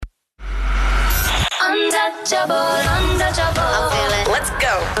untouchable, untouchable. I'm feeling. Let's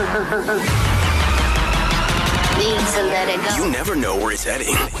go. Need to let it go. You never know where it's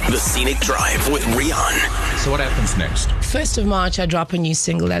heading. The Scenic Drive with Rian. So what happens next? 1st of March, I drop a new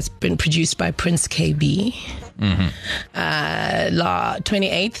single that's been produced by Prince KB.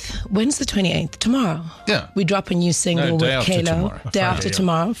 28th. When's the 28th? Tomorrow. Yeah. We drop a new single day with after Kalo. tomorrow. Day after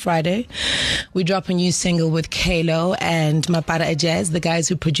tomorrow, Friday. We drop a new single with Kalo and Mapara Jazz, the guys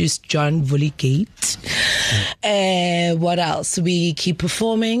who produced John Vulligate. What else? We keep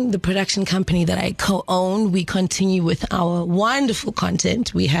performing. The production company that I co-own, we continue with our wonderful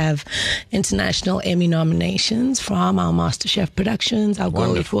content. We have international Emmy nominations from our MasterChef productions, our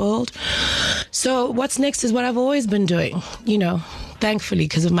Go Eat World. So what's next is what I've always been doing, thankfully,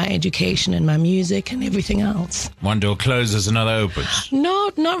 because of my education and my music and everything else. One door closes, another opens.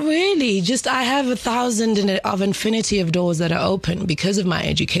 No, not really. Just I have 1,000 of infinity of doors that are open because of my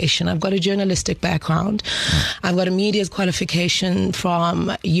education. I've got a journalistic background. I've got a media's qualification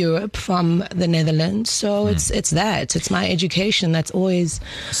from Europe, from the Netherlands. So it's that. It's my education that's always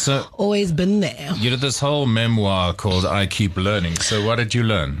been there. You did this whole memoir called I Keep Learning. So what did you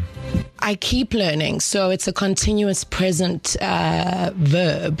learn? I keep learning. So it's a continuous present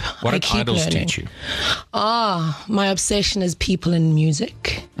verb. What did Idols teach you? My obsession is people and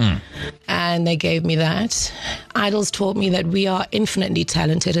music. And they gave me that. Idols taught me that we are infinitely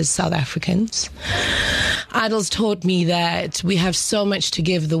talented as South Africans. Idols taught me that we have so much to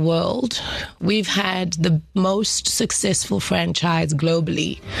give the world. We've had the most successful franchise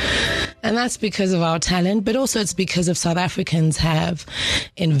globally. And that's because of our talent, but also it's because of South Africans have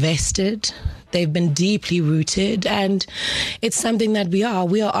invested. They've been deeply rooted, and it's something that we are.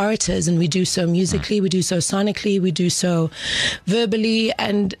 We are orators, and we do so musically, we do so sonically, we do so verbally,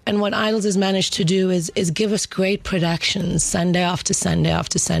 and what Idols has managed to do is give us great productions Sunday after Sunday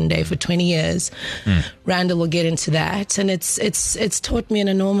after Sunday for 20 years. Randall will get into that, and it's taught me an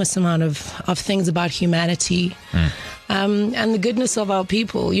enormous amount of things about humanity. And the goodness of our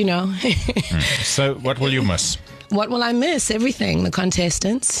people, So what will you miss? What will I miss? Everything. The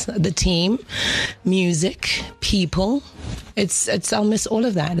contestants, the team, music, people. I'll miss all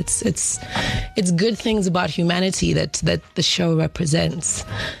of that. It's good things about humanity that the show represents.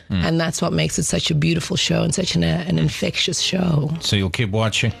 And that's what makes it such a beautiful show and such an infectious show. So you'll keep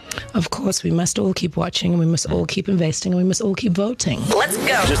watching? Of course, we must all keep watching, and we must all keep investing, and we must all keep voting. Let's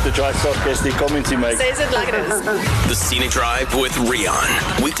go. Just to try sarcastic comments you make. Says it like it is. The Scenic Drive with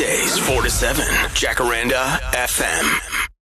Rian. Weekdays 4 to 7. Jacaranda FM.